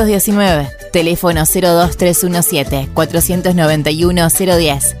 619, teléfono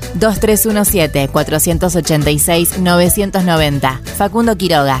 02317-491-010, 2317-486-990. Facundo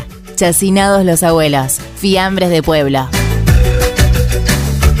Quiroga. Chacinados los abuelos, fiambres de pueblo.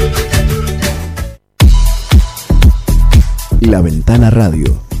 La Ventana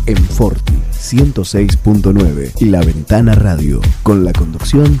Radio, en Forti 106.9. La Ventana Radio, con la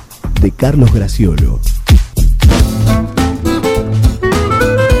conducción de Carlos Graciolo.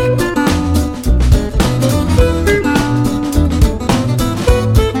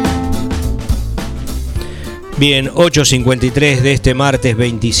 Bien, 8:53 de este martes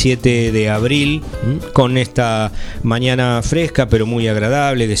 27 de abril, con esta mañana fresca pero muy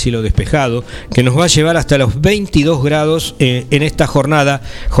agradable, de cielo despejado, que nos va a llevar hasta los 22 grados en esta jornada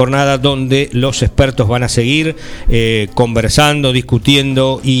donde los expertos van a seguir conversando,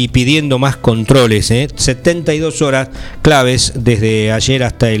 discutiendo y pidiendo más controles. 72 horas claves desde ayer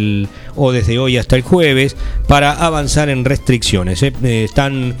desde hoy hasta el jueves para avanzar en restricciones.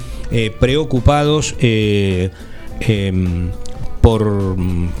 Están preocupados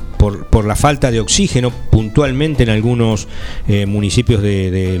por la falta de oxígeno puntualmente en algunos municipios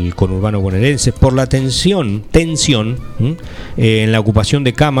del conurbano bonaerense, por la tensión en la ocupación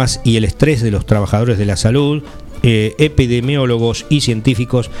de camas y el estrés de los trabajadores de la salud. Epidemiólogos y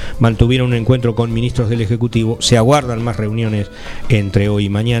científicos mantuvieron un encuentro con ministros del Ejecutivo. Se aguardan más reuniones entre hoy y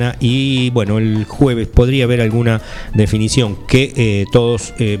mañana, y bueno, el jueves podría haber alguna definición que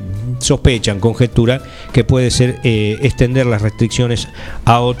todos sospechan, conjeturan que puede ser extender las restricciones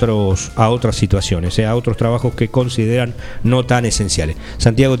a otras situaciones, a otros trabajos que consideran no tan esenciales.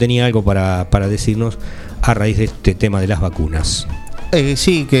 Santiago tenía algo para decirnos a raíz de este tema de las vacunas.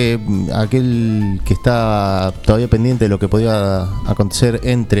 Sí, que aquel que está todavía pendiente de lo que podía acontecer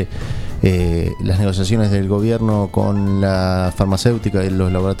entre las negociaciones del gobierno con la farmacéutica y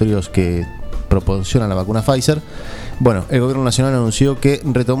los laboratorios que proporcionan la vacuna Pfizer. Bueno, el gobierno nacional anunció que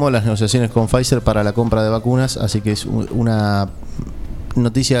retomó las negociaciones con Pfizer para la compra de vacunas, así que es una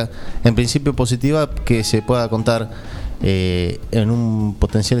noticia en principio positiva que se pueda contar en un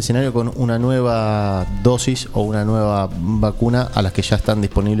potencial escenario con una nueva dosis o una nueva vacuna a las que ya están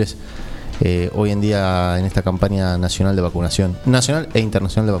disponibles hoy en día en esta campaña nacional de vacunación, nacional e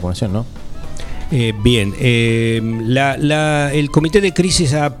internacional de vacunación, ¿no? Bien, el Comité de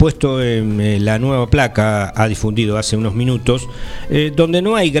Crisis ha puesto la nueva placa, ha difundido hace unos minutos, donde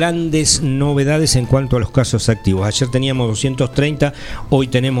no hay grandes novedades en cuanto a los casos activos. Ayer teníamos 230, hoy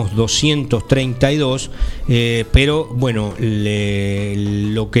tenemos 232, pero bueno,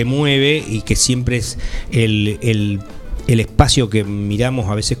 lo que mueve y que siempre es el espacio que miramos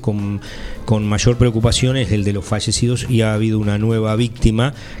a veces con mayor preocupación es el de los fallecidos, y ha habido una nueva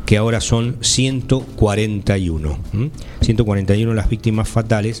víctima que ahora son 141. 141 las víctimas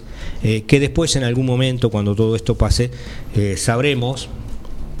fatales, que después en algún momento, cuando todo esto pase, sabremos,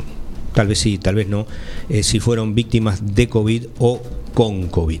 tal vez sí, tal vez no, si fueron víctimas de COVID o con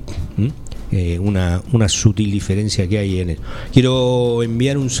COVID. Una sutil diferencia que hay en él. Quiero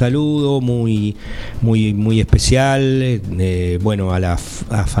enviar un saludo muy especial, bueno, a la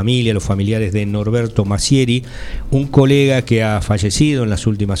familia, a los familiares de Norberto Macieri, un colega que ha fallecido en las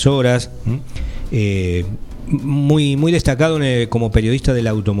últimas horas, muy destacado como periodista del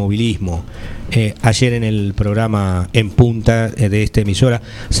automovilismo. Ayer en el programa En Punta de esta emisora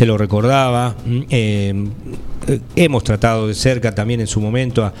se lo recordaba. Hemos tratado de cerca también en su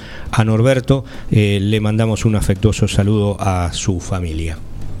momento a Norberto. Le mandamos un afectuoso saludo a su familia.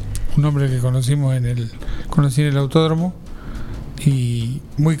 Un hombre que conocí en el autódromo, y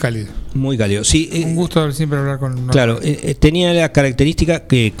muy cálido. Muy cálido, sí. Un gusto siempre hablar con un... Claro, tenía la característica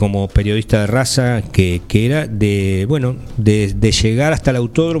que, como periodista de raza que era, de llegar hasta el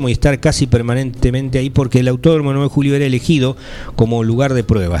autódromo y estar casi permanentemente ahí, porque el autódromo 9 de Julio era elegido como lugar de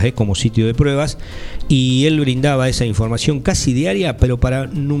pruebas, como sitio de pruebas, y él brindaba esa información casi diaria, pero para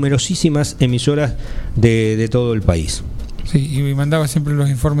numerosísimas emisoras de todo el país. Sí, y mandaba siempre los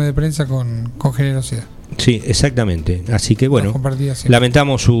informes de prensa con generosidad. Sí, exactamente. Así que bueno,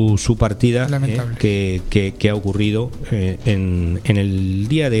 lamentamos su partida que ha ocurrido en el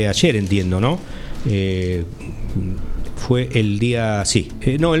día de ayer, entiendo, ¿no? Fue el día,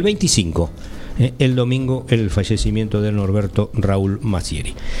 el 25. el domingo el fallecimiento de Norberto Raúl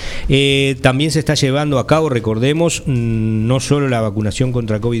Macieri. También se está llevando a cabo, recordemos, no solo la vacunación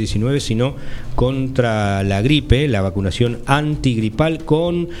contra COVID-19, sino contra la gripe, la vacunación antigripal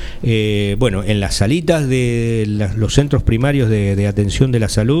con, en las salitas de los centros primarios de atención de la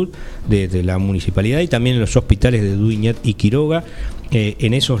salud de la municipalidad y también en los hospitales de Duñat y Quiroga,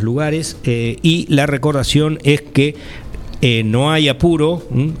 en esos lugares, y la recordación es que no hay apuro,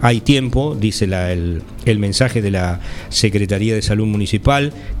 hay tiempo, dice el mensaje de la Secretaría de Salud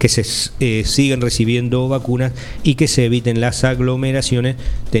Municipal, que se siguen recibiendo vacunas y que se eviten las aglomeraciones,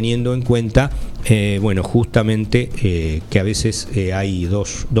 teniendo en cuenta, justamente que a veces hay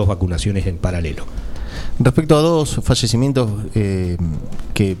dos vacunaciones en paralelo. Respecto a dos fallecimientos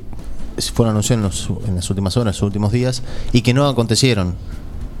que fueron anunciados en las últimas horas, en los últimos días, y que no acontecieron.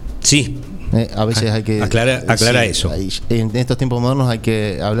 Sí. A veces hay que aclara eso. En estos tiempos modernos hay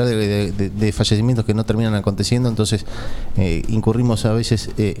que hablar de fallecimientos que no terminan aconteciendo, entonces incurrimos a veces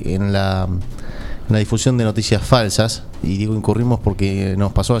en la difusión de noticias falsas, y digo incurrimos porque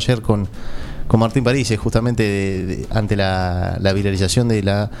nos pasó ayer con Martín París, justamente ante la viralización de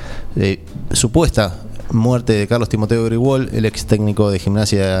la supuesta muerte de Carlos Timoteo Grigol, el ex técnico de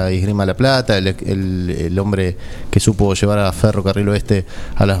Gimnasia y Esgrima La Plata, el hombre que supo llevar a Ferrocarril Oeste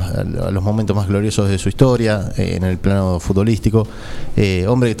a los momentos más gloriosos de su historia en el plano futbolístico,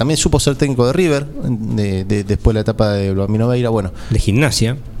 hombre que también supo ser técnico de River después de la etapa de Bambino Veira, de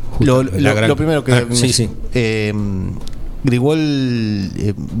Gimnasia. Lo primero que sí. Grigol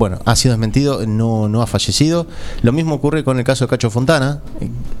ha sido desmentido, no ha fallecido. Lo mismo ocurre con el caso de Cacho Fontana,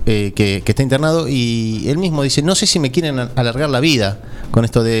 que está internado, y él mismo dice: no sé si me quieren alargar la vida con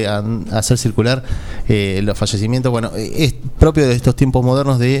esto de hacer circular los fallecimientos. Es propio de estos tiempos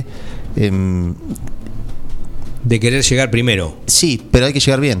modernos de querer llegar primero. Sí, pero hay que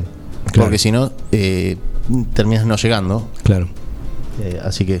llegar bien, claro, porque si no terminas no llegando. Claro.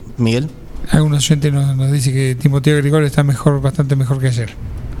 Así que, Miguel. Algún oyente nos dice que Timoteo Grigol está bastante mejor que ayer.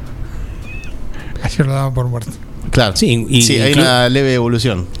 Ayer lo daban por muerto. Claro, sí, hay una leve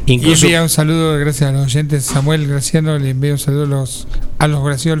evolución. Incluso envía un saludo, gracias a los oyentes. Samuel Graciano le envía un saludo a los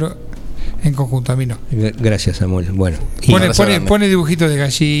graciolos en conjunto, a mí no. Gracias, Samuel. Bueno, pone dibujitos de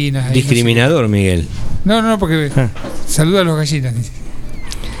gallinas. Ahí, discriminador, no sé. Miguel. No, porque saluda a los gallinas, dice.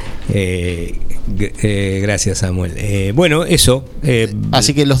 Gracias, Samuel. Eso.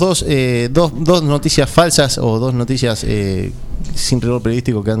 Así que los dos noticias falsas o dos noticias sin rigor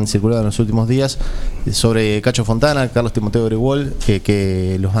periodístico que han circulado en los últimos días sobre Cacho Fontana, Carlos Timoteo Grigol,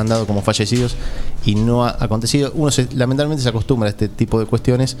 que los han dado como fallecidos y no ha acontecido. Uno lamentablemente se acostumbra a este tipo de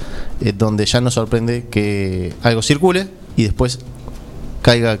cuestiones donde ya nos sorprende que algo circule y después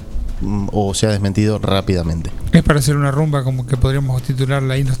caiga o sea desmentido rápidamente. Es para hacer una rumba como que podríamos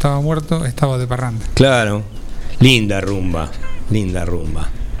titularla: ahí no estaba muerto, estaba de parranda. Claro, linda rumba.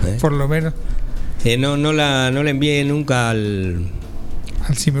 Por lo menos. No la envié nunca al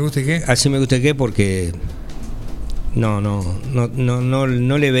sí me gusta y qué. Al sí me gusta y qué, porque no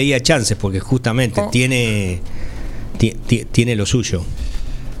le veía chances, porque justamente tiene lo suyo.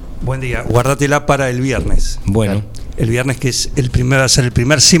 Buen día, guárdatela para el viernes. Bueno. El viernes, que es va a ser el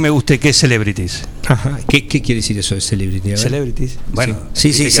primer sí me gusta y qué Celebrities. Ajá. ¿Qué quiere decir eso de Celebrity? Celebrities. Bueno,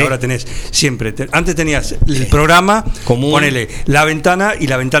 sí. Ahora tenés siempre. Antes tenías el programa común. Ponele la Ventana y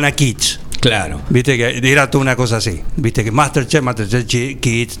la Ventana Kids. Claro. Viste que era toda una cosa así. Viste que Masterchef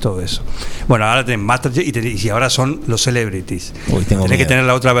Kids, todo eso. Bueno, ahora tenés Masterchef y ahora son los Celebrities. Tenés que tener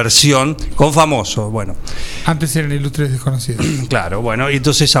la otra versión con famosos. Bueno. Antes eran ilustres desconocidos. Claro, bueno, y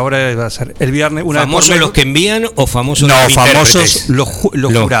entonces ahora va a ser el viernes una ¿famosos los que envían o famosos los famosos los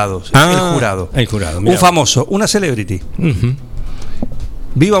jurados? El jurado. Un famoso, una celebrity. Uh-huh.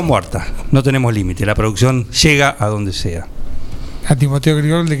 Viva o muerta, no tenemos límite. La producción llega a donde sea. ¿A Timoteo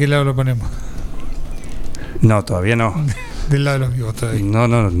Grigol de qué lado lo ponemos? No, todavía no. Del lado de los vivos todavía. No.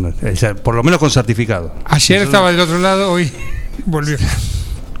 Por lo menos con certificado. Ayer estaba del otro lado, hoy volvió.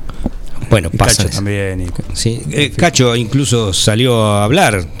 Bueno, pasa. Cacho también. Sí. Cacho incluso salió a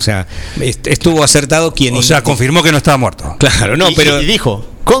hablar. O sea, estuvo acertado quien. O sea, confirmó que no estaba muerto. Claro, pero. Y dijo,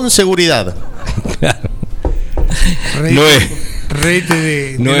 con seguridad. Claro. El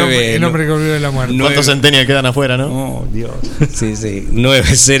hombre que volvió de la muerte. ¿Cuántos centenias quedan afuera, no? Oh, Dios. Sí.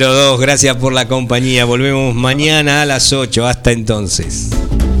 902, gracias por la compañía. Volvemos mañana a las 8. Hasta entonces.